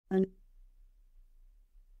And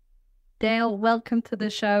Dale, welcome to the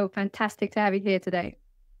show. Fantastic to have you here today.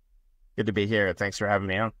 Good to be here. Thanks for having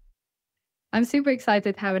me on. I'm super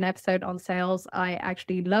excited to have an episode on sales. I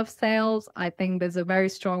actually love sales. I think there's a very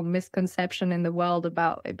strong misconception in the world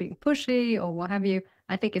about it being pushy or what have you.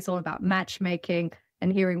 I think it's all about matchmaking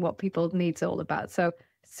and hearing what people's needs are all about. So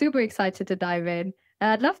super excited to dive in.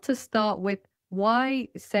 And I'd love to start with why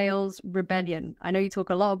sales rebellion? I know you talk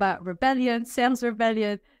a lot about rebellion, sales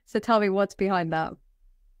rebellion. So tell me what's behind that.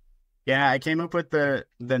 Yeah, I came up with the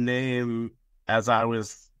name as I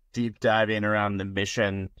was deep diving around the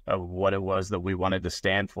mission of what it was that we wanted to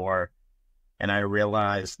stand for. And I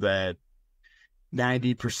realized that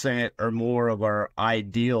 90% or more of our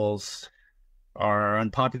ideals are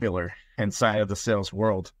unpopular inside of the sales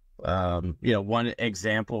world. One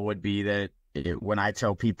example would be that when I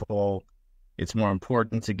tell people it's more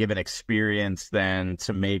important to give an experience than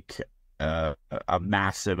to make a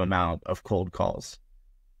massive amount of cold calls.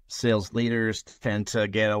 Sales leaders tend to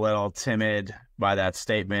get a little timid by that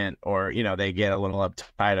statement, or, they get a little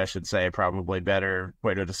uptight, I should say, probably better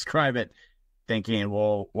way to describe it, thinking,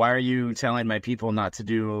 well, why are you telling my people not to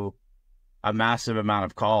do a massive amount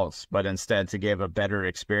of calls, but instead to give a better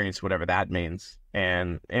experience, whatever that means.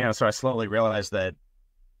 And, so I slowly realized that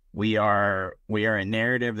we are a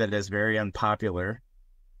narrative that is very unpopular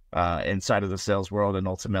inside of the sales world. And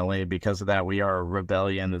ultimately, because of that, we are a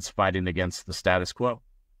rebellion that's fighting against the status quo.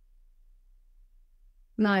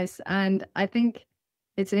 Nice. And I think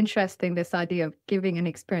it's interesting, this idea of giving an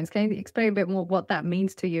experience. Can you explain a bit more what that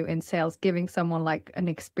means to you in sales, giving someone like an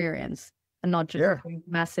experience and not just a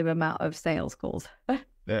massive amount of sales calls?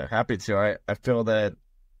 Yeah, happy to. I feel that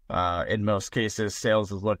in most cases,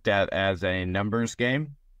 sales is looked at as a numbers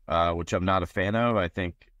game, which I'm not a fan of. I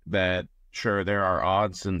think that, sure, there are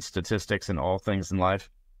odds and statistics in all things in life.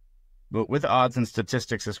 But with odds and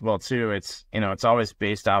statistics as well, too, it's always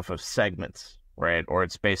based off of segments, right? Or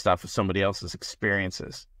it's based off of somebody else's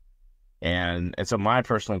experiences. And so my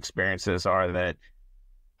personal experiences are that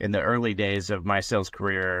in the early days of my sales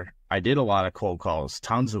career, I did a lot of cold calls,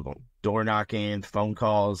 tons of them, door knocking, phone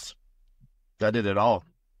calls. I did it all.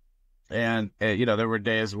 And, there were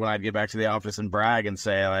days when I'd get back to the office and brag and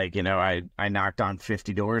say, like, I knocked on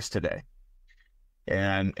 50 doors today.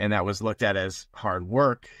 And that was looked at as hard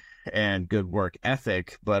work and good work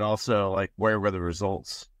ethic, but also like, where were the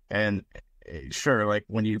results? And sure, like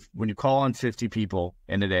when you call on 50 people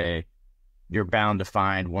in a day, you're bound to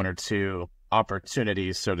find one or two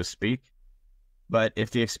opportunities, so to speak. But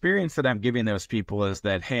if the experience that I'm giving those people is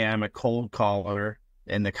that, hey, I'm a cold caller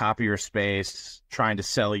in the copier space trying to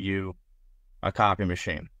sell you a copy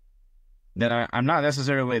machine, then I'm not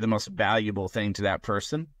necessarily the most valuable thing to that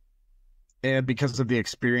person. And because of the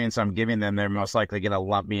experience I'm giving them, they're most likely going to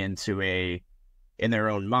lump me into in their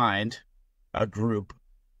own mind, a group.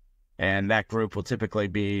 And that group will typically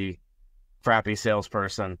be crappy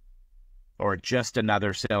salesperson, or just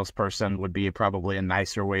another salesperson would be probably a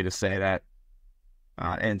nicer way to say that.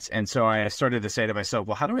 And so I started to say to myself,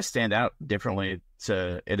 well, how do I stand out differently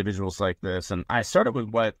to individuals like this? And I started with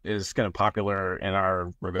what is kind of popular in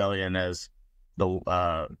our rebellion as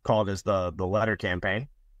called as the letter campaign.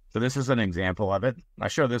 So this is an example of it. I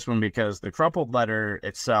show this one because the crumpled letter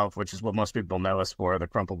itself, which is what most people know us for, the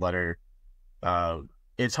crumpled letter,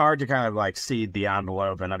 it's hard to kind of like see the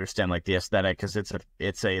envelope and understand like the aesthetic because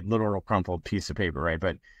it's a literal crumpled piece of paper, right?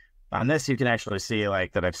 But on this, you can actually see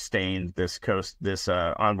like that I've stained this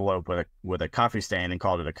envelope with a coffee stain and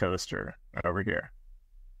called it a coaster over here.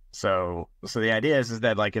 So the idea is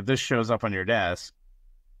that like if this shows up on your desk,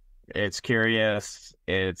 it's curious,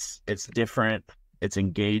 it's different, it's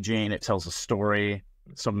engaging, it tells a story.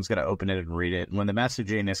 Someone's going to open it and read it. And when the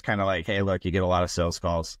messaging is kind of like, hey, look, you get a lot of sales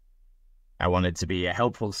calls. I wanted to be a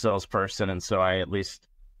helpful salesperson, and so I at least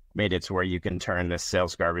made it to where you can turn this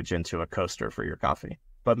sales garbage into a coaster for your coffee.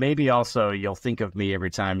 But maybe also you'll think of me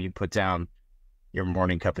every time you put down your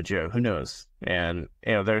morning cup of joe. Who knows? And,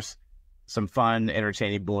 there's some fun,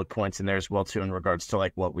 entertaining bullet points in there as well, too, in regards to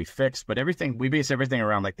like what we fix. But we base everything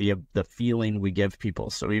around like the feeling we give people.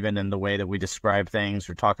 So even in the way that we describe things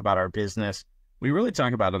or talk about our business, we really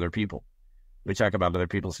talk about other people. We talk about other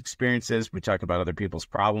people's experiences. We talk about other people's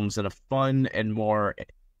problems in a fun and more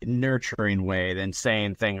nurturing way than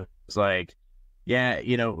saying things like, yeah,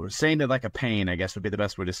 saying it like a pain, I guess would be the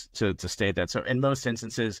best way to state that. So in most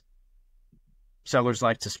instances, sellers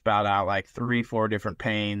like to spout out like 3-4 different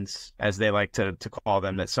pains, as they like to call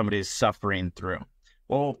them, that somebody is suffering through.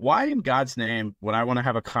 Well, why in God's name would I want to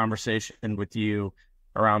have a conversation with you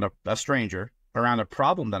around a stranger, around a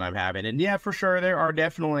problem that I'm having? And yeah, for sure, there are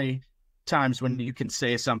definitely times when you can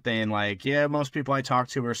say something like, yeah, most people I talk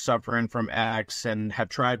to are suffering from X and have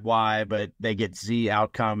tried Y, but they get Z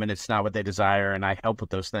outcome and it's not what they desire, and I help with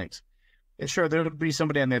those things. And sure, there'll be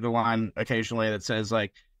somebody on the other line occasionally that says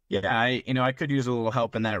like, yeah, I could use a little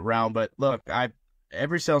help in that realm, but look,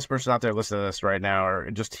 every salesperson out there listening to this right now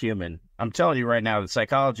are just human. I'm telling you right now that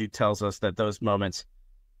psychology tells us that those moments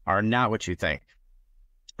are not what you think.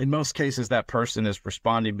 In most cases, that person is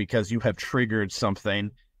responding because you have triggered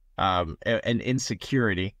something. An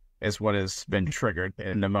insecurity is what has been triggered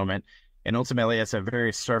in the moment. And ultimately, it's a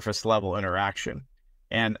very surface level interaction.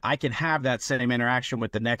 And I can have that same interaction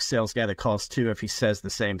with the next sales guy that calls too if he says the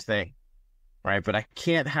same thing, right? But I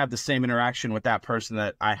can't have the same interaction with that person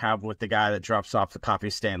that I have with the guy that drops off the coffee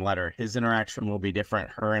stand letter. His interaction will be different.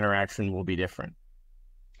 Her interaction will be different.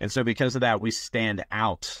 And so because of that, we stand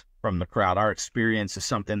out from the crowd. Our experience is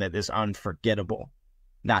something that is unforgettable,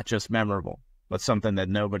 not just memorable, but something that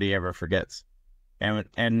nobody ever forgets.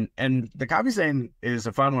 And the coffee stand is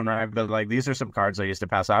a fun one, right? But like, these are some cards I used to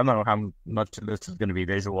pass. I don't know how much of this is going to be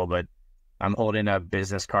visual, but I'm holding a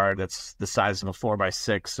business card that's the size of a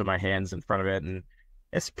 4x6, so my hand's in front of it, and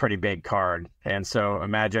it's a pretty big card. And so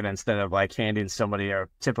imagine instead of like handing somebody a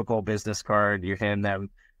typical business card, you hand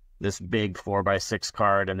them this big 4x6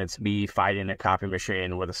 card, and it's me fighting a copy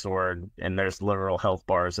machine with a sword, and there's literal health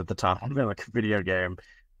bars at the top of it, like a video game.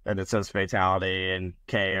 And it says fatality and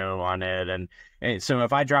KO on it. And so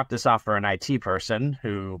if I drop this off for an IT person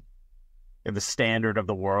who, in the standard of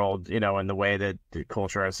the world, in the way that the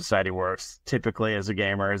culture and society works, typically as a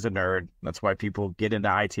gamer, as a nerd, that's why people get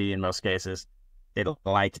into IT in most cases. They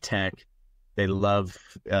like tech. They love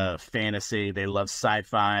fantasy. They love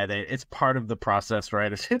sci-fi. It's part of the process,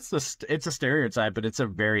 right? It's a stereotype, but it's a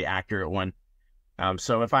very accurate one.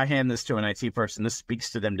 So if I hand this to an IT person, this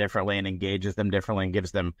speaks to them differently and engages them differently and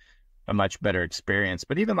gives them a much better experience.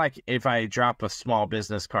 But even like if I drop a small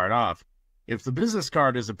business card off, if the business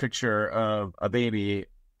card is a picture of a baby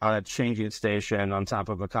on a changing station on top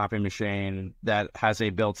of a copy machine that has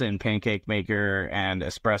a built-in pancake maker and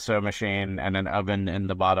espresso machine and an oven in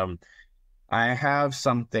the bottom, I have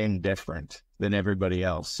something different than everybody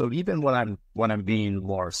else. So even when I'm being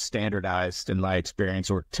more standardized in my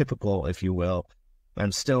experience, or typical, if you will,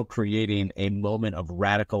 I'm still creating a moment of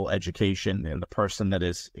radical education in the person that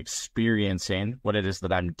is experiencing what it is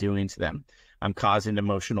that I'm doing to them. I'm causing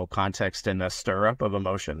emotional context and a stir up of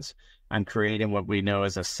emotions. I'm creating what we know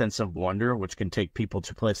as a sense of wonder, which can take people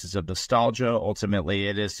to places of nostalgia. Ultimately,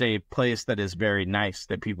 it is a place that is very nice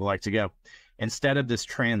that people like to go. Instead of this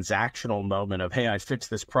transactional moment of, hey, I fixed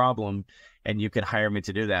this problem and you can hire me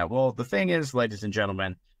to do that. Well, the thing is, ladies and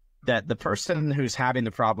gentlemen, that the person who's having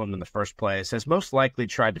the problem in the first place has most likely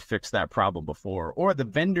tried to fix that problem before, or the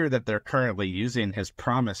vendor that they're currently using has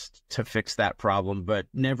promised to fix that problem, but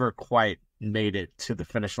never quite made it to the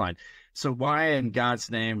finish line. So why in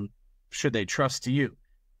God's name should they trust you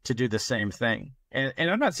to do the same thing? And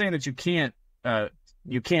I'm not saying that you can't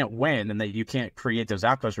win and that you can't create those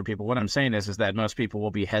outcomes for people. What I'm saying is that most people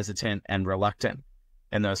will be hesitant and reluctant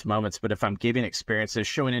in those moments. But if I'm giving experiences,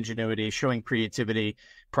 showing ingenuity, showing creativity,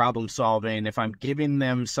 problem solving, if I'm giving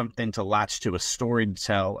them something to latch to, a story to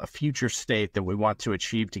tell, a future state that we want to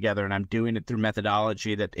achieve together, and I'm doing it through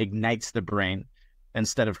methodology that ignites the brain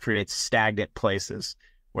instead of creates stagnant places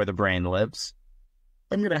where the brain lives,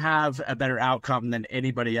 I'm going to have a better outcome than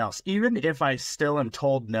anybody else. Even if I still am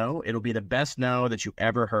told no, it'll be the best no that you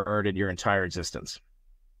ever heard in your entire existence.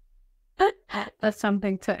 That's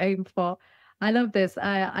something to aim for. I love this.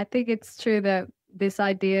 I think it's true that this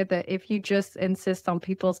idea that if you just insist on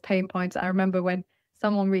people's pain points, I remember when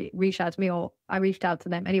someone reached out to me, or I reached out to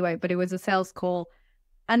them anyway, but it was a sales call,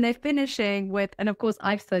 and they're finishing with, and of course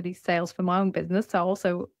I've studied sales for my own business, so I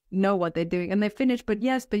also know what they're doing. And they finish, but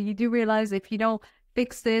yes, but you do realize if you don't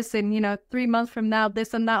fix this in, 3 months from now,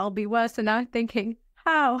 this and that will be worse. And I'm thinking,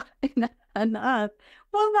 how on earth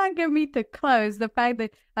will that get me to close? The fact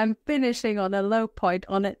that I'm finishing on a low point,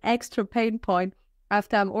 on an extra pain point,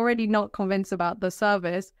 after I'm already not convinced about the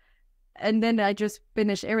service, and then I just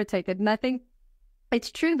finish irritated. And I think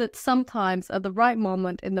it's true that sometimes at the right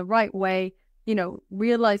moment, in the right way,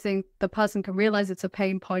 realizing the person can realize it's a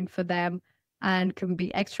pain point for them and can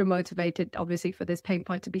be extra motivated, obviously, for this pain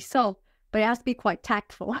point to be solved. But it has to be quite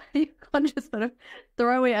tactful. You can't just sort of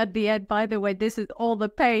throw it at the end. By the way, this is all the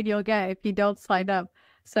pain you'll get if you don't sign up.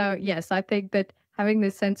 So yes, I think that having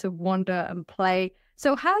this sense of wonder and play.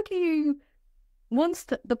 So how do you, once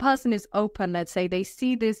the person is open, let's say they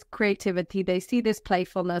see this creativity, they see this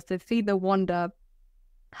playfulness, they see the wonder,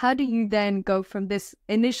 how do you then go from this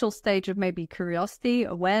initial stage of maybe curiosity,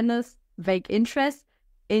 awareness, vague interest,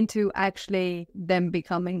 into actually them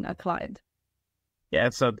becoming a client? Yeah,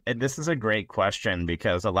 so and this is a great question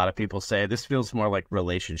because a lot of people say this feels more like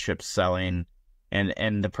relationship selling.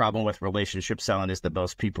 And the problem with relationship selling is that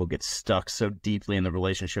most people get stuck so deeply in the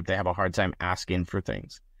relationship, they have a hard time asking for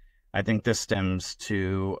things. I think this stems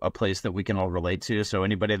to a place that we can all relate to. So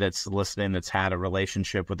anybody that's listening that's had a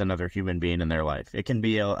relationship with another human being in their life, it can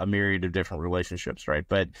be a myriad of different relationships, right?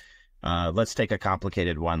 But let's take a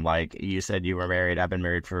complicated one. Like you said, you were married. I've been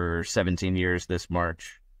married for 17 years this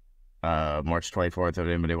March. March 24th, if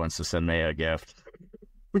anybody wants to send me a gift.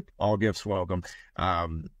 All gifts welcome.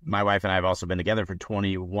 My wife and I have also been together for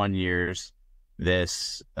 21 years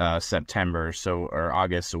this September, or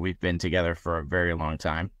August. So we've been together for a very long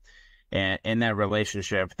time. And in that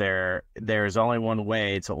relationship, there's only one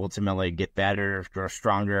way to ultimately get better, grow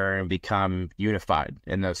stronger, and become unified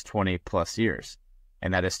in those 20 plus years.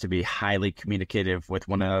 And that is to be highly communicative with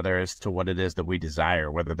one another as to what it is that we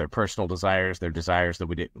desire, whether they're personal desires, they're desires that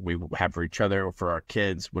we have for each other, for our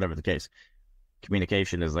kids, whatever the case.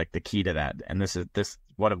 Communication is like the key to that. And this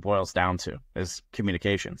what it boils down to is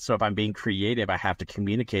communication. So if I'm being creative, I have to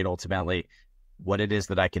communicate ultimately what it is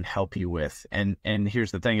that I can help you with. And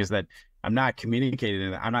here's the thing is that I'm not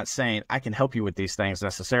communicating. I'm not saying I can help you with these things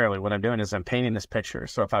necessarily. What I'm doing is I'm painting this picture.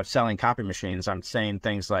 So if I'm selling copy machines, I'm saying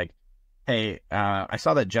things like, hey, I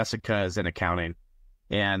saw that Jessica is in accounting.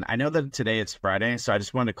 And I know that today it's Friday, so I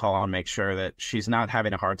just wanted to call and make sure that she's not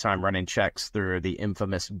having a hard time running checks through the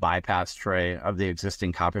infamous bypass tray of the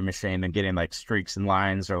existing copy machine and getting like streaks and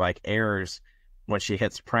lines or like errors when she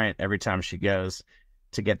hits print every time she goes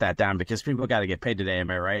to get that down, because people got to get paid today,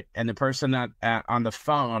 am I right? And the person that on the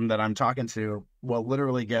phone that I'm talking to will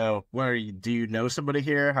literally go, do you know somebody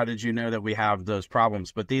here? How did you know that we have those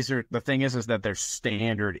problems? But the thing is that they're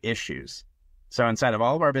standard issues. So inside of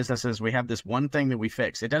all of our businesses, we have this one thing that we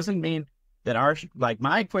fix. It doesn't mean that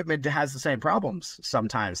my equipment has the same problems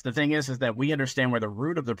sometimes. The thing is that we understand where the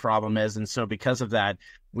root of the problem is. And so because of that,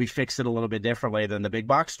 we fix it a little bit differently than the big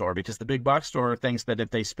box store, because the big box store thinks that if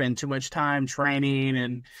they spend too much time training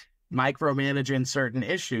and micromanaging certain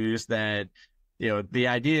issues, that, the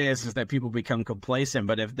idea is that people become complacent.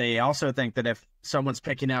 But if they also think that if someone's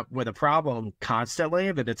picking up with a problem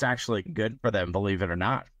constantly, that it's actually good for them, believe it or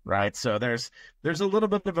not, right? So there's a little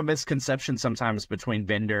bit of a misconception sometimes between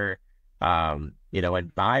vendor, and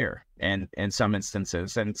buyer, and in some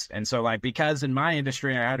instances. And so like, because in my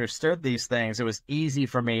industry, I understood these things, it was easy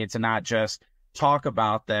for me to not just talk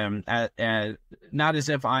about them, not as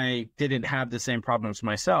if I didn't have the same problems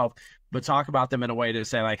myself, but talk about them in a way to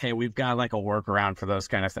say like, hey, we've got like a workaround for those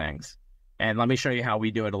kind of things. And let me show you how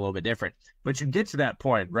we do it a little bit different. But you get to that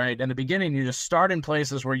point, right? In the beginning, you just start in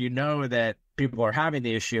places where you know that people are having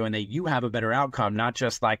the issue and that you have a better outcome, not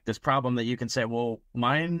just like this problem that you can say, well,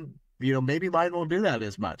 mine, maybe mine won't do that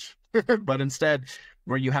as much, but instead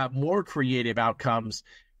where you have more creative outcomes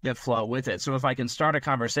that flow with it. So if I can start a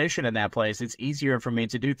conversation in that place, it's easier for me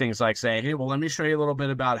to do things like say, hey, well, let me show you a little bit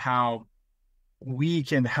about how we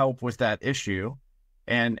can help with that issue.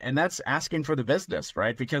 And that's asking for the business,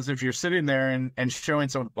 right? Because if you're sitting there and showing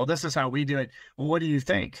someone, well, this is how we do it. Well, what do you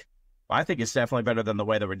think? Well, I think it's definitely better than the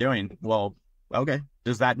way that we're doing. Well, okay.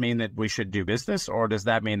 Does that mean that we should do business, or does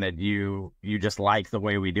that mean that you just like the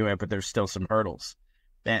way we do it, but there's still some hurdles?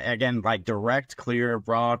 And again, like direct, clear,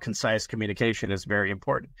 raw, concise communication is very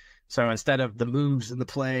important. So instead of the moves and the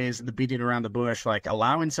plays and the beating around the bush, like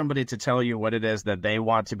allowing somebody to tell you what it is that they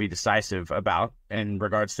want to be decisive about in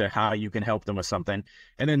regards to how you can help them with something.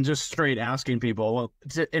 And then just straight asking people, well,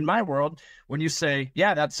 in my world, when you say,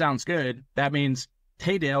 yeah, that sounds good, that means,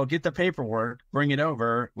 hey, Dale, get the paperwork, bring it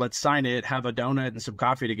over, let's sign it, have a donut and some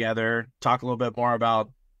coffee together, talk a little bit more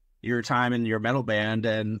about your time in your metal band,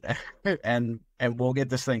 and we'll get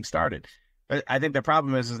this thing started. I think the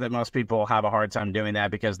problem is that most people have a hard time doing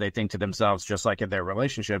that because they think to themselves, just like in their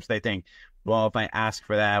relationships, they think, well, if I ask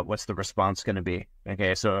for that, what's the response going to be?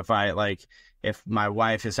 Okay, so if my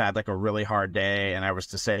wife has had like a really hard day and I was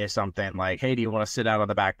to say something like, hey, do you want to sit out on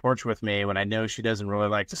the back porch with me? When I know she doesn't really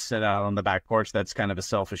like to sit out on the back porch, that's kind of a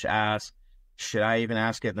selfish ask. Should I even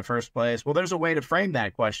ask it in the first place? Well, there's a way to frame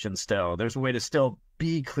that question still. There's a way to still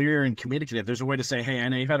be clear and communicative. There's a way to say, hey, I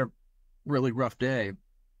know you've had a really rough day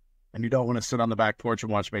and you don't want to sit on the back porch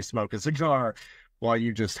and watch me smoke a cigar while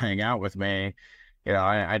you just hang out with me.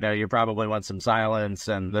 I know you probably want some silence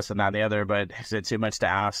and this and that and the other, but is it too much to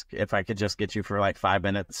ask if I could just get you for like 5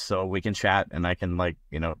 minutes so we can chat and I can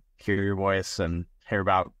hear your voice and hear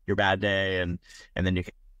about your bad day, and then you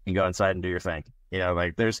can go inside and do your thing.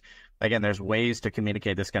 There's ways to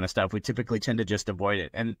communicate this kind of stuff. We typically tend to just avoid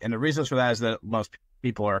it. And the reasons for that is that most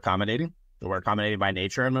people are accommodating. We're accommodating by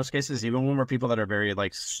nature in most cases, even when we're people that are very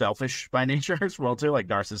like selfish by nature as well too, like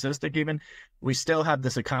narcissistic even. We still have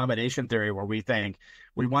this accommodation theory where we think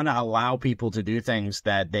we want to allow people to do things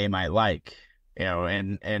that they might like, you know,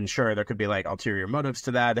 and sure, there could be like ulterior motives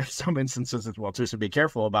to that in some instances as well too, so be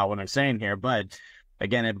careful about what I'm saying here. But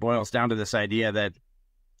again, it boils down to this idea that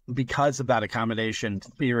because of that accommodation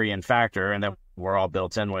theory and factor, and that we're all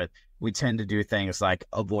built in with, we tend to do things like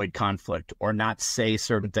avoid conflict or not say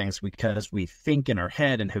certain things because we think in our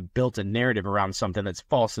head and have built a narrative around something that's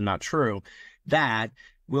false and not true, that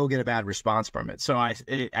we'll get a bad response from it. So I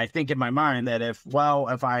think in my mind that if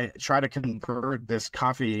I try to convert this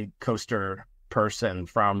coffee coaster person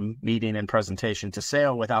from meeting and presentation to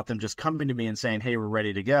sale without them just coming to me and saying, hey, we're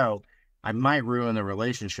ready to go, I might ruin the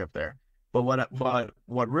relationship there. But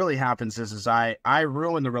what really happens is I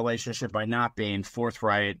ruin the relationship by not being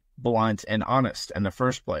forthright, blunt, and honest in the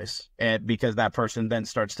first place. And because that person then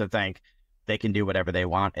starts to think they can do whatever they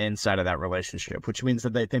want inside of that relationship, which means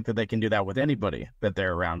that they think that they can do that with anybody that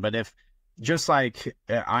they're around. But if just like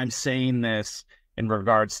I'm saying this in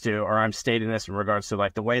regards to, or I'm stating this in regards to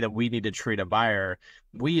like the way that we need to treat a buyer,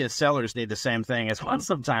 we as sellers need the same thing as well.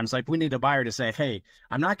 Sometimes like we need a buyer to say, hey,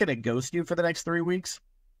 I'm not going to ghost you for the next 3 weeks,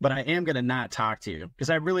 but I am going to not talk to you because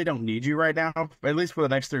I really don't need you right now, at least for the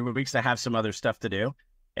next 3 weeks. I have some other stuff to do.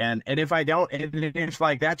 And if I don't, and if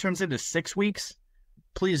like that turns into 6 weeks,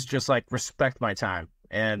 please just like respect my time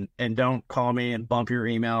and don't call me and bump your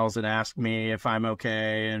emails and ask me if I'm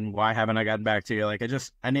okay and why haven't I gotten back to you. Like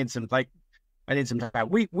I need some time.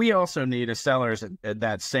 We also need as sellers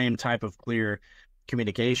that same type of clear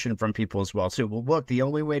communication from people as well too. Well, look, the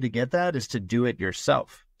only way to get that is to do it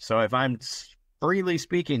yourself. So if I'm freely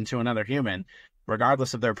speaking to another human,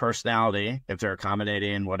 regardless of their personality, if they're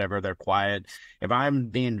accommodating, whatever, they're quiet, if I'm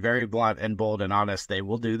being very blunt and bold and honest, they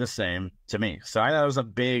will do the same to me. So I know that was a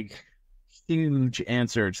big, huge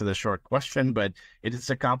answer to the short question, but it is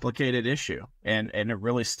a complicated issue. And it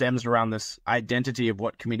really stems around this identity of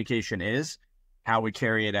what communication is, how we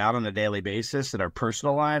carry it out on a daily basis in our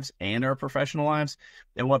personal lives and our professional lives,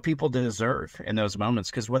 and what people deserve in those moments.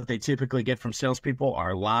 Because what they typically get from salespeople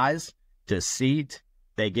are lies, deceit.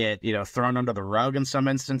 They get, thrown under the rug in some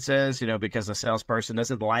instances, because the salesperson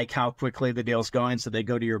doesn't like how quickly the deal's going. So they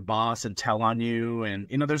go to your boss and tell on you. And,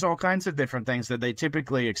 there's all kinds of different things that they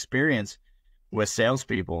typically experience with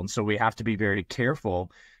salespeople. And so we have to be very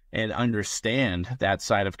careful and understand that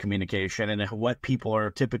side of communication and what people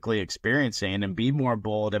are typically experiencing, and be more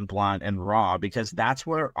bold and blunt and raw, because that's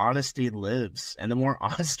where honesty lives. And the more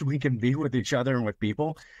honest we can be with each other and with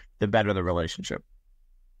people, the better the relationship.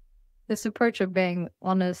 This approach of being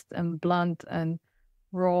honest and blunt and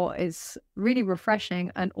raw is really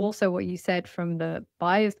refreshing. And also what you said from the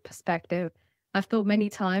buyer's perspective, I've thought many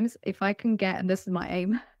times, if I can get, and this is my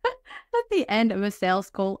aim, at the end of a sales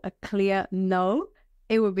call, a clear no,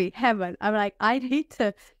 it would be heaven. I'm like, I need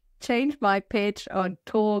to change my pitch or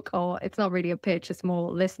talk, or it's not really a pitch, it's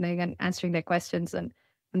more listening and answering their questions and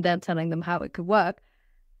then telling them how it could work.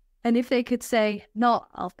 And if they could say, no,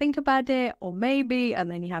 I'll think about it, or maybe,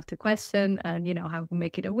 and then you have to question and, how to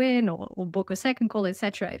make it a win or book a second call,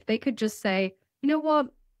 etc. If they could just say, you know what,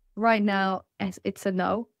 right now, it's a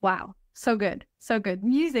no. Wow. So good. So good.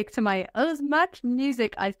 Music to my, as much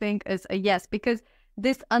music, I think, as a yes, because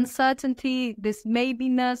this uncertainty, this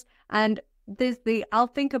maybiness, and there's the I'll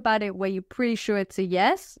think about it where you're pretty sure it's a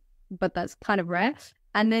yes, but that's kind of rare.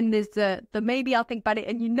 And then there's the maybe I'll think about it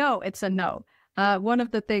and it's a no. One of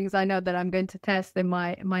the things I know that I'm going to test in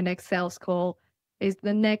my next sales call is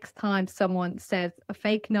the next time someone says a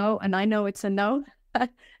fake no and I know it's a no,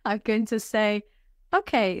 I'm going to say,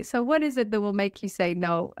 okay, so what is it that will make you say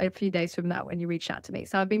no a few days from now when you reach out to me?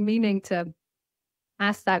 So I've been meaning to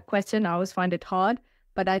ask that question. I always find it hard,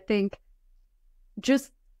 but I think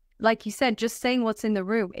just like you said, just saying what's in the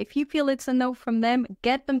room. If you feel it's a no from them,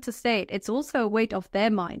 get them to say it. It's also a weight off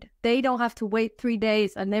their mind. They don't have to wait 3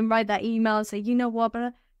 days and then write that email and say, you know what,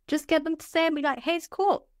 but just get them to say it and be like, hey, it's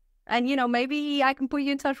cool. And, maybe I can put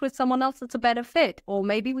you in touch with someone else that's a better fit. Or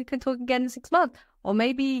maybe we can talk again in 6 months. Or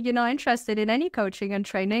maybe you're not interested in any coaching and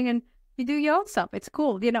training and you do your own stuff. It's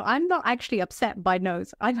cool. I'm not actually upset by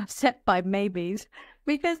no's. I'm upset by maybes.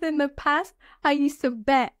 Because in the past, I used to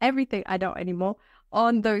bet everything, I don't anymore,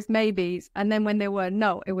 on those maybes. And then when they were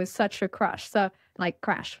no, it was such a crush. So like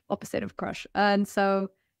crash, opposite of crush. And so,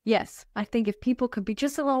 yes, I think if people could be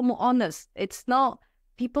just a little more honest,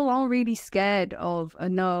 people aren't really scared of a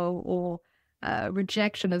no or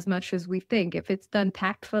rejection as much as we think, if it's done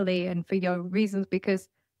tactfully and for your reasons, because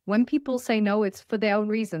when people say no, it's for their own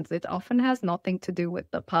reasons. It often has nothing to do with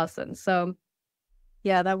the person. So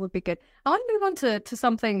Yeah, that would be good. I want to move on to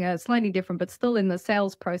something slightly different, but still in the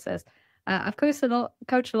sales process. I've coached a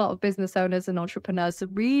lot of business owners and entrepreneurs that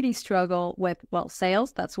really struggle with, well,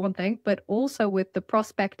 sales, that's one thing, but also with the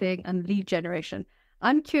prospecting and lead generation.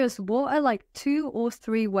 I'm curious, what are like 2 or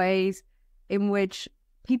 3 ways in which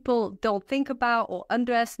people don't think about or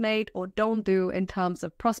underestimate or don't do in terms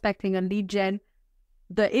of prospecting and lead gen?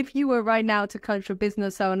 That if you were right now to coach a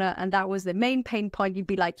business owner and that was the main pain point, you'd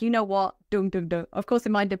be like, you know what, doom, doom, doom. Of course,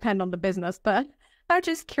 it might depend on the business, but I'm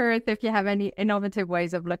just curious if you have any innovative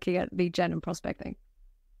ways of looking at lead gen and prospecting.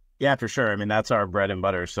 Yeah, for sure. I mean, that's our bread and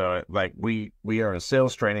butter. So like we are a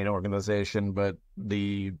sales training organization, but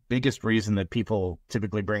the biggest reason that people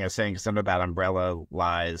typically bring us in, because some of that umbrella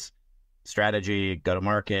lies strategy,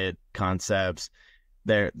 go-to-market, concepts.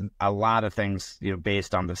 There a lot of things,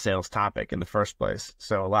 based on the sales topic in the first place.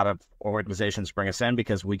 So a lot of organizations bring us in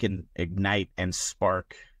because we can ignite and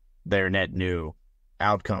spark their net new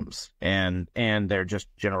outcomes and their just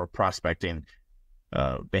general prospecting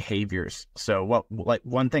behaviors. So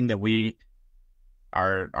one thing that we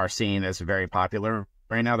are seeing as very popular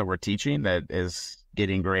right now that we're teaching that is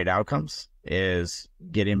getting great outcomes is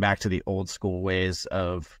getting back to the old school ways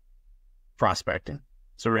of prospecting.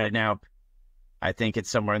 So right now, I think it's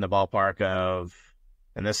somewhere in the ballpark of,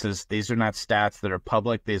 and these are not stats that are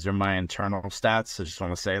public, these are my internal stats. I just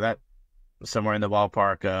want to say that somewhere in the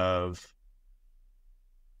ballpark of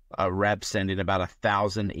a rep sending about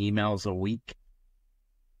 1,000 emails a week.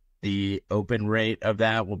 The open rate of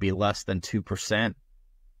that will be less than 2%,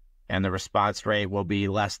 and the response rate will be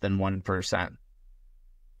less than 1%.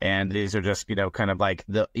 And these are just, kind of like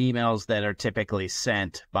the emails that are typically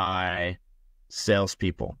sent by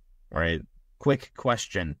salespeople, right? Quick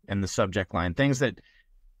question in the subject line, things that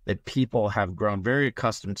people have grown very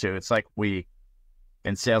accustomed to. It's like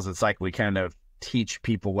in sales, it's like we kind of teach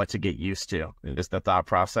people what to get used to. It's the thought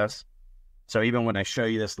process. So even when I show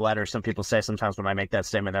you this letter, some people say sometimes when I make that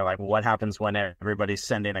statement, they're like, well, what happens when everybody's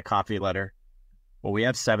sending a coffee letter? Well, we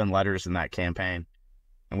have 7 letters in that campaign,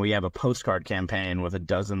 and we have a postcard campaign with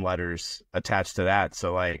 12 letters attached to that.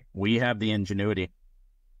 So like we have the ingenuity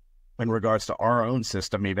in regards to our own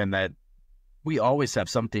system, even that we always have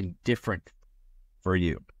something different for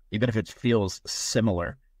you, even if it feels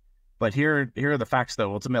similar. But here are the facts,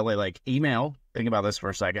 though. Ultimately, like email, think about this for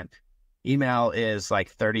a second. Email is like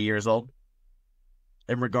 30 years old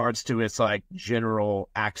in regards to its like general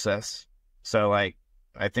access. So like,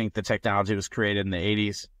 I think the technology was created in the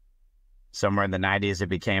 80s. Somewhere in the 90s, it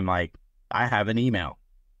became like, I have an email.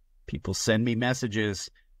 People send me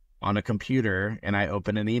messages on a computer and I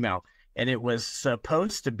open an email. And it was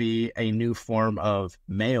supposed to be a new form of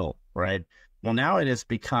mail, right? Well, now it has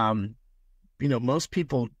become, most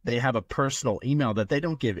people, they have a personal email that they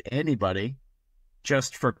don't give anybody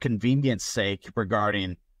just for convenience sake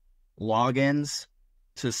regarding logins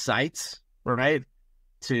to sites, right?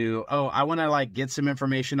 I want to like get some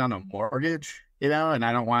information on a mortgage, and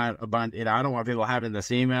I don't want a bunch, I don't want people having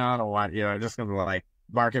this email. I don't want, I'm just going to like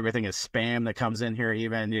mark everything as spam that comes in here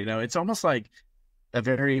even, it's almost like a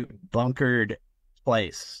very bunkered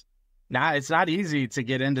place. Now, it's not easy to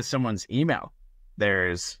get into someone's email.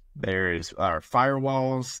 There's our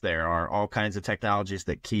firewalls. There are all kinds of technologies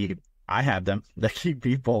that that keep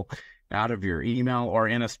people out of your email or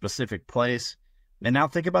in a specific place. And now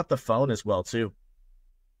think about the phone as well, too.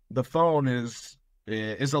 The phone is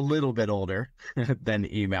a little bit older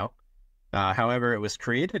than email. However, it was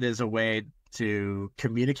created as a way to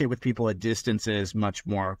communicate with people at distances much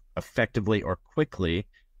more effectively or quickly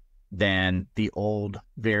than the old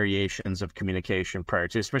variations of communication prior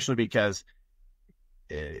to, especially because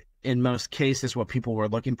in most cases, what people were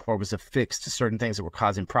looking for was a fix to certain things that were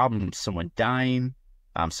causing problems. Someone dying,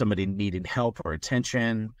 somebody needing help or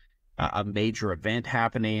attention, a major event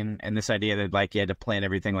happening, and this idea that like you had to plan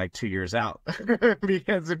everything like 2 years out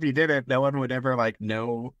because if you didn't, no one would ever like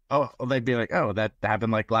know. Oh, they'd be like, oh, that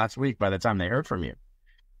happened like last week by the time they heard from you.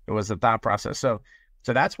 It was a thought process. So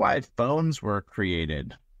that's why phones were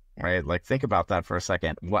created, right? Like think about that for a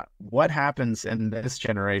second. What happens in this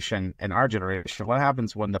generation, in our generation, what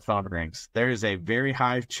happens when the phone rings? There is a very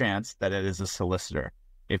high chance that it is a solicitor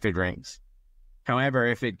if it rings. However,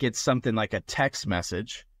 if it gets something like a text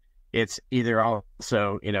message, it's either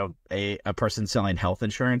also, a person selling health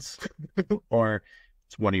insurance or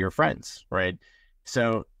it's one of your friends, right?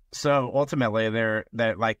 So ultimately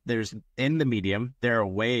there's in the medium, there are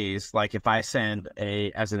ways, like if I send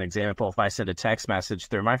as an example, if I send a text message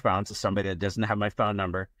through my phone to somebody that doesn't have my phone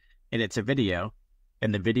number and it's a video,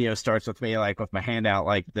 And the video starts with me like with my hand out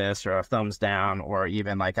like this, or a thumbs down, or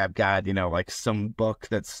even like I've got, you know, like some book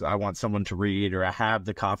that's I want someone to read, or I have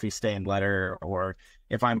the coffee stain letter, or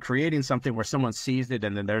if I'm creating something where someone sees it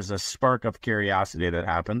and then there's a spark of curiosity that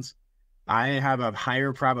happens, I have a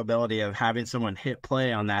higher probability of having someone hit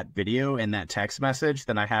play on that video and that text message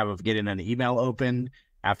than I have of getting an email open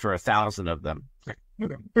after 1,000 of them.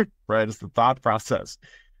 Right? It's the thought process.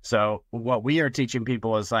 So what we are teaching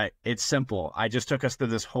people is like, it's simple. I just took us through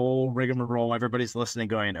this whole rigmarole. Everybody's listening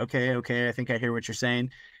going, okay, I think I hear what you're saying.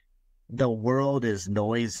 The world is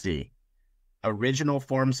noisy. Original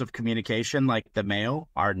forms of communication like the mail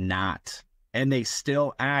are not. And they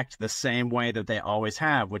still act the same way that they always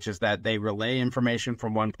have, which is that they relay information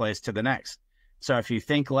from one place to the next. So if you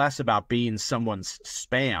think less about being someone's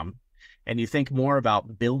spam, and you think more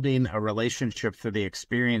about building a relationship through the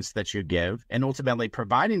experience that you give and ultimately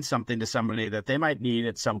providing something to somebody that they might need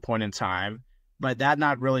at some point in time, but that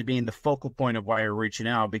not really being the focal point of why you're reaching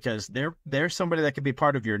out, because they're somebody that could be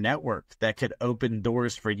part of your network that could open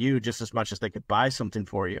doors for you just as much as they could buy something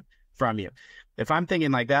from you. If I'm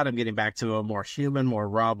thinking like that, I'm getting back to a more human, more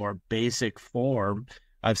raw, more basic form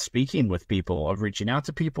of speaking with people, of reaching out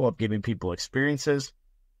to people, of giving people experiences,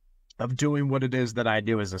 of doing what it is that I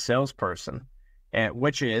do as a salesperson,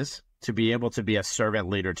 which is to be able to be a servant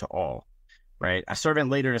leader to all, right? A servant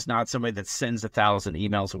leader is not somebody that sends 1,000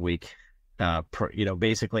 emails a week,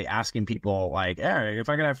 basically asking people like, hey, if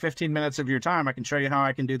I can have 15 minutes of your time, I can show you how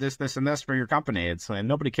I can do this, this, and this for your company. It's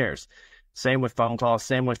nobody cares. Same with phone calls,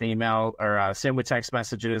 same with email, or same with text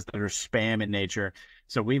messages that are spam in nature.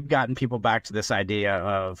 So we've gotten people back to this idea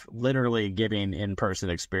of literally giving in-person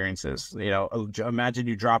experiences. You know, imagine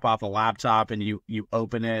you drop off a laptop and you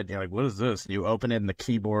open it, you're like, what is this? You open it and the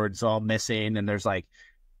keyboard's all missing and there's like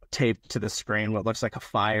taped to the screen what looks like a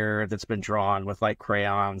fire that's been drawn with like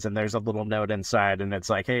crayons, and there's a little note inside and it's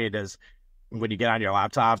like, hey, when you get on your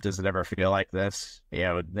laptop, does it ever feel like this? You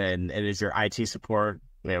know, then it is your IT support,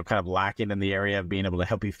 you know, kind of lacking in the area of being able to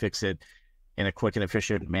help you fix it in a quick and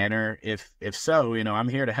efficient manner. If so, you know, I'm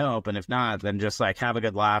here to help. And if not, then just like have a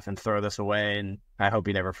good laugh and throw this away. And I hope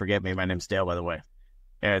you never forget me. My name's Dale, by the way.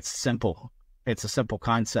 And it's simple. It's a simple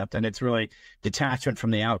concept. And it's really detachment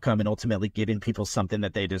from the outcome and ultimately giving people something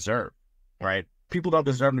that they deserve, right? People don't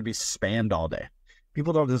deserve to be spammed all day.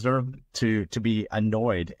 People don't deserve to be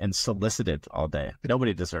annoyed and solicited all day.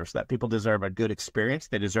 Nobody deserves that. People deserve a good experience.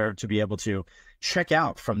 They deserve to be able to check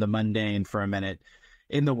out from the mundane for a minute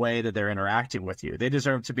in the way that they're interacting with you. They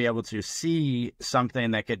deserve to be able to see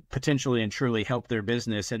something that could potentially and truly help their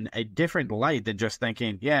business in a different light than just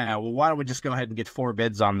thinking, yeah, well, why don't we just go ahead and get 4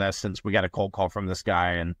 bids on this since we got a cold call from this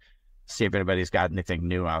guy and see if anybody's got anything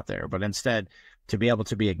new out there. But instead, to be able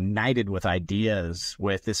to be ignited with ideas,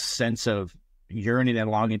 with this sense of yearning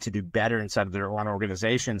and longing to do better inside of their own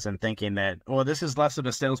organizations, and thinking that, well, this is less of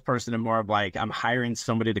a salesperson and more of like, I'm hiring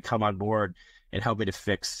somebody to come on board and help me to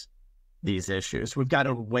fix these issues. We've got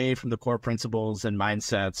away from the core principles and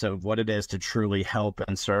mindsets of what it is to truly help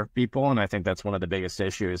and serve people. And I think that's one of the biggest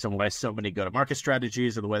issues, and why so many go-to-market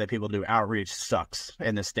strategies or the way that people do outreach sucks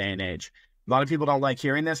in this day and age. A lot of people don't like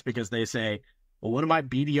hearing this because they say, well, what are my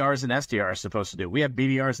BDRs and SDRs supposed to do? We have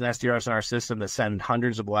BDRs and SDRs in our system that send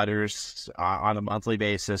hundreds of letters on a monthly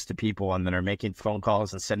basis to people, and then are making phone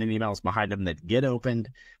calls and sending emails behind them that get opened,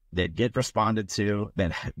 that get responded to,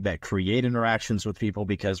 that create interactions with people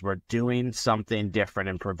because we're doing something different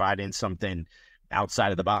and providing something outside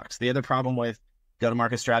of the box. The other problem with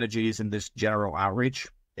go-to-market strategies and this general outreach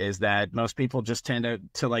is that most people just tend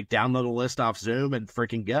to like download a list off Zoom and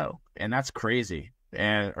freaking go. And that's crazy.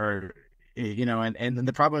 And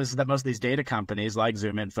the problem is that most of these data companies like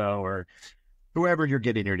ZoomInfo or whoever you're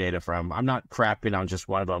getting your data from, I'm not crapping on just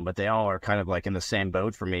one of them, but they all are kind of like in the same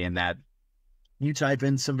boat for me, in that you type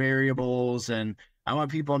in some variables and I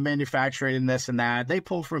want people manufacturing this and that. They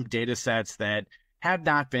pull from data sets that have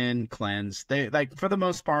not been cleansed. They, like, for the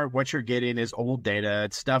most part, what you're getting is old data.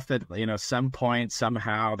 It's stuff that, you know, some point,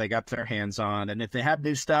 somehow they got their hands on. And if they have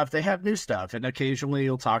new stuff, they have new stuff. And occasionally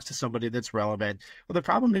you'll talk to somebody that's relevant. Well, the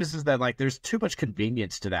problem is that like there's too much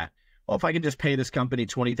convenience to that. Well, if I can just pay this company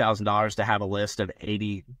 $20,000 to have a list of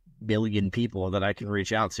 80 million people that I can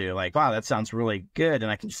reach out to, like, wow, that sounds really good.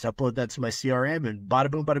 And I can just upload that to my CRM and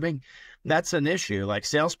bada boom, bada bing. That's an issue. Like,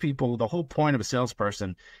 salespeople, the whole point of a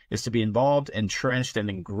salesperson is to be involved, entrenched, and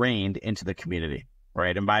ingrained into the community,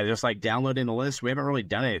 right? And by just like downloading the list, we haven't really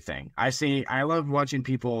done anything. I love watching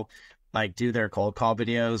people like do their cold call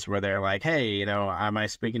videos where they're like, hey, you know, am I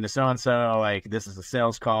speaking to so-and-so? Like, this is a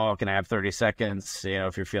sales call. Can I have 30 seconds? You know,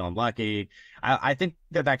 if you're feeling lucky. I think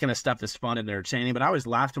that kind of stuff is fun and entertaining, but I always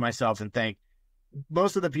laugh to myself and think,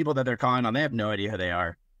 most of the people that they're calling on, they have no idea who they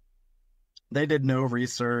are. They did no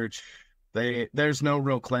research. There's no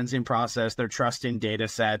real cleansing process. They're trusting data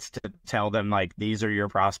sets to tell them like, these are your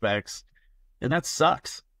prospects. And that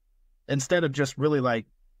sucks. Instead of just really like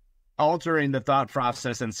altering the thought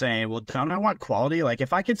process and saying, well, don't I want quality? Like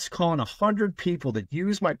if I could call on 100 people that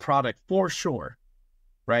use my product for sure,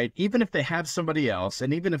 right? Even if they have somebody else,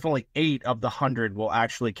 and even if only 8 of the 100 will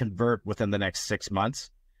actually convert within the next 6 months,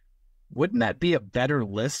 wouldn't that be a better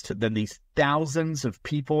list than these thousands of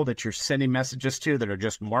people that you're sending messages to that are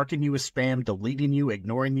just marking you as spam, deleting you,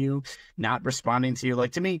 ignoring you, not responding to you?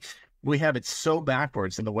 Like, to me, we have it so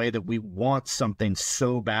backwards in the way that we want something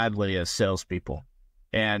so badly as salespeople.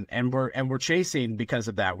 And we're chasing because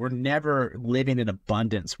of that. We're never living in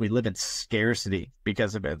abundance. We live in scarcity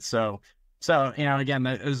because of it. So, you know, again,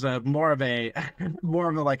 that is more of a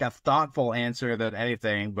like a thoughtful answer than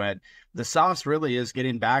anything, but the sauce really is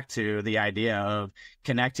getting back to the idea of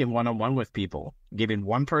connecting one-on-one with people, giving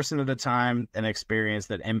one person at a time an experience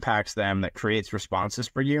that impacts them, that creates responses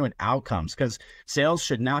for you and outcomes. Because sales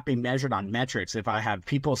should not be measured on metrics. If I have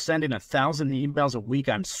people sending 1,000 emails a week,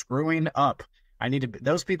 I'm screwing up.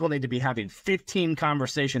 Those people need to be having 15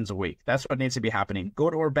 conversations a week. That's what needs to be happening.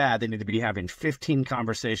 Good or bad, they need to be having 15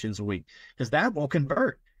 conversations a week, because that will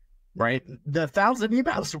convert, right? The 1,000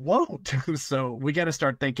 emails won't. So we got to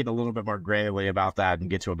start thinking a little bit more granularly about that and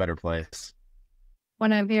get to a better place.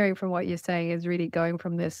 What I'm hearing from what you're saying is really going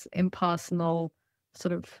from this impersonal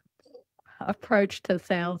sort of approach to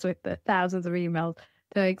sales with the thousands of emails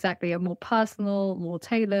to exactly a more personal, more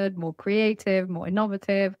tailored, more creative, more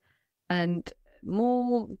innovative, and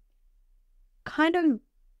more kind of,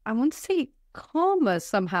 I want to say calmer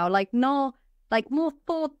somehow, like more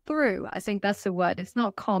thought through. I think that's the word. It's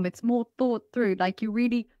not calm, it's more thought through. Like you're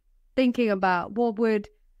really thinking about what would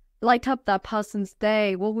light up that person's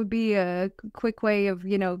day, what would be a quick way of,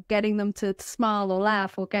 you know, getting them to smile or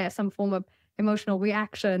laugh or get some form of emotional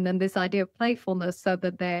reaction, and this idea of playfulness so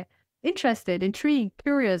that they're interested, intrigued,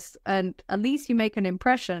 curious, and at least you make an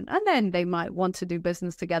impression, and then they might want to do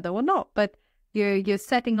business together or not. But you're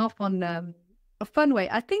setting off on a fun way.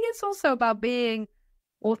 I think it's also about being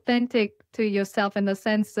authentic to yourself in the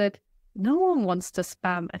sense that no one wants to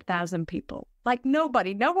spam 1,000 people. Like no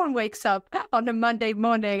one wakes up on a Monday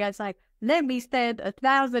morning and it's like, let me send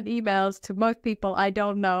 1,000 emails to most people I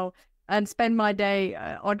don't know and spend my day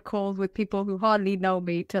on calls with people who hardly know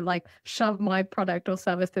me to like shove my product or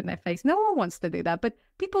service in their face. No one wants to do that, but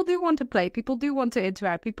people do want to play. People do want to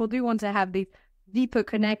interact. People do want to have these deeper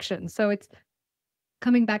connections. So it's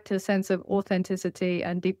coming back to a sense of authenticity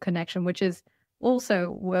and deep connection, which is also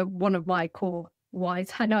one of my core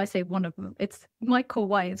whys. I know I say one of them. It's my core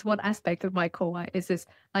why. It's one aspect of my core why is this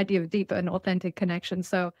idea of deep and authentic connection.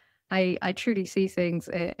 So I truly see things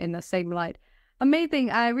in the same light. Amazing.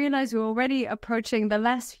 I realize we're already approaching the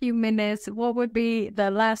last few minutes. What would be the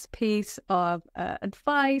last piece of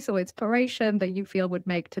advice or inspiration that you feel would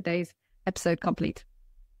make today's episode complete?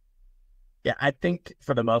 Yeah, I think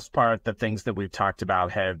for the most part, the things that we've talked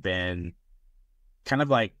about have been kind of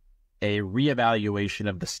like a reevaluation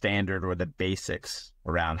of the standard or the basics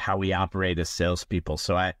around how we operate as salespeople.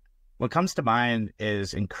 So what comes to mind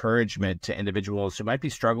is encouragement to individuals who might be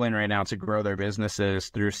struggling right now to grow their businesses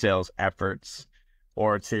through sales efforts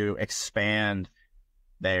or to expand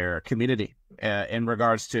their community in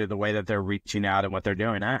regards to the way that they're reaching out and what they're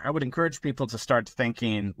doing. I would encourage people to start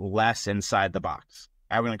thinking less inside the box.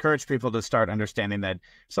 I would encourage people to start understanding that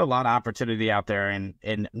there's a lot of opportunity out there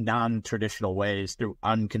in non-traditional ways through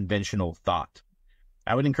unconventional thought.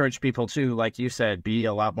 I would encourage people to, like you said, be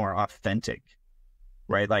a lot more authentic,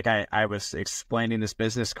 right? Like I was explaining this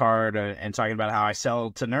business card and talking about how I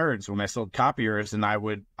sell to nerds when I sold copiers, and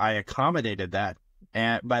I accommodated that.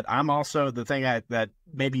 But I'm also the thing that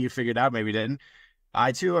maybe you figured out, maybe didn't.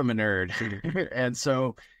 I too am a nerd. And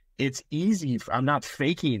so it's easy. I'm not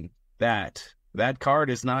faking that. That card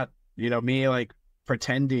is not, me like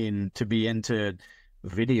pretending to be into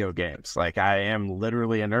video games. Like I am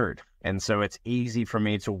literally a nerd. And so it's easy for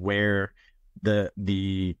me to wear the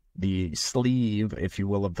sleeve, if you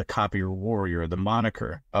will, of the Copier Warrior, the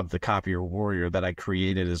moniker of the Copier Warrior that I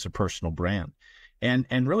created as a personal brand.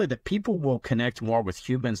 And really that people will connect more with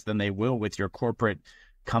humans than they will with your corporate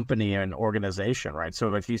company and organization, right?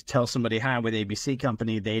 So if you tell somebody, hi, I'm with ABC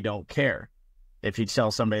company, they don't care. If you tell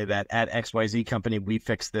somebody that at XYZ company, we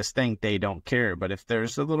fix this thing, they don't care. But if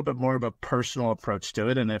there's a little bit more of a personal approach to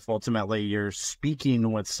it, and if ultimately you're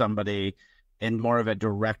speaking with somebody in more of a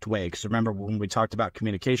direct way, because remember when we talked about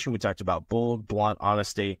communication, we talked about bold, blunt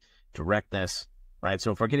honesty, directness, right?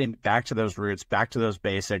 So if we're getting back to those roots, back to those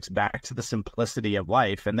basics, back to the simplicity of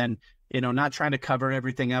life, and then, not trying to cover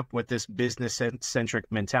everything up with this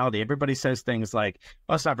business-centric mentality. Everybody says things like,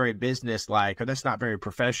 well, it's not very business-like, or that's not very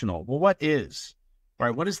professional. Well, what is?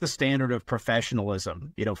 Right? What is the standard of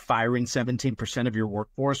professionalism? Firing 17% of your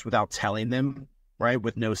workforce without telling them, right?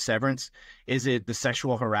 With no severance? Is it the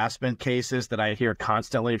sexual harassment cases that I hear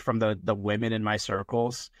constantly from the women in my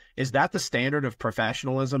circles? Is that the standard of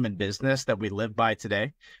professionalism in business that we live by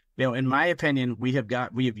today? In my opinion, we have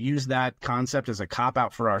used that concept as a cop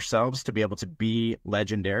out for ourselves to be able to be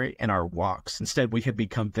legendary in our walks. Instead, we have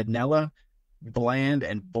become vanilla, bland,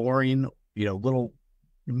 and boring, little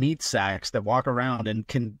meat sacks that walk around and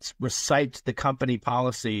can recite the company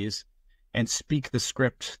policies and speak the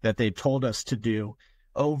script that they told us to do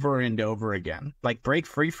over and over again. Like, break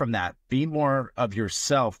free from that. Be more of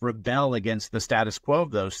yourself. Rebel against the status quo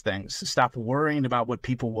of those things. Stop worrying about what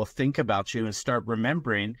people will think about you and start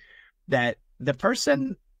remembering that the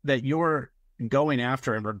person that you're going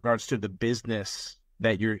after in regards to the business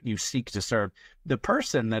that you seek to serve, the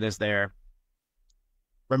person that is there,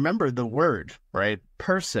 remember the word, right?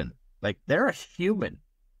 Person. Like, they're a human.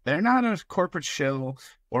 They're not a corporate shill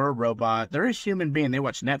or a robot. They're a human being. They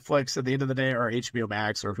watch Netflix at the end of the day, or HBO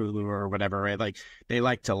Max or Hulu or whatever, right? Like, they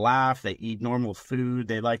like to laugh. They eat normal food.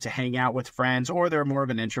 They like to hang out with friends, or they're more of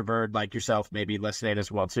an introvert like yourself, maybe listening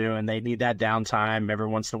as well too. And they need that downtime every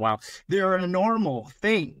once in a while. They're a normal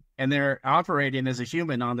thing, and they're operating as a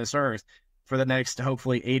human on this earth for the next,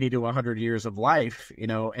 hopefully 80 to 100 years of life,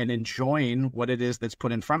 and enjoying what it is that's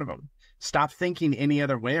put in front of them. Stop thinking any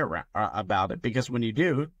other way about it, because when you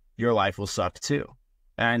do, your life will suck too.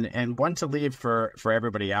 And one to leave for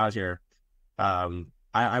everybody out here,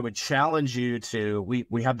 I would challenge you to,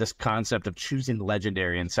 we have this concept of choosing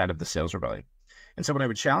legendary inside of the Sales Rebellion. And so what I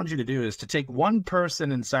would challenge you to do is to take one person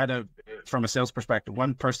from a sales perspective,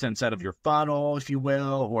 one person inside of your funnel, if you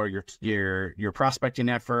will, or your prospecting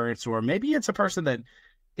efforts, or maybe it's a person that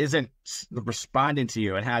isn't responding to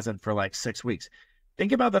you and hasn't for like 6 weeks.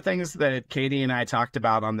 Think about the things that Katie and I talked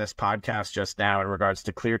about on this podcast just now in regards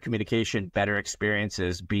to clear communication, better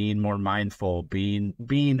experiences, being more mindful,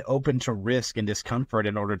 being open to risk and discomfort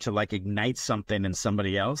in order to like ignite something in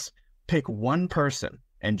somebody else. Pick one person,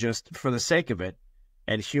 and just for the sake of it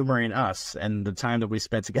and humoring us and the time that we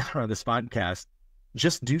spent together on this podcast,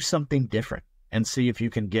 just do something different and see if you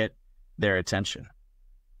can get their attention.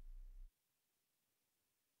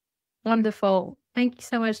 Wonderful. Thank you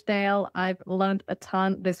so much, Dale. I've learned a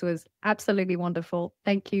ton. This was absolutely wonderful.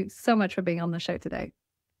 Thank you so much for being on the show today.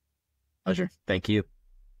 Pleasure. Thank you.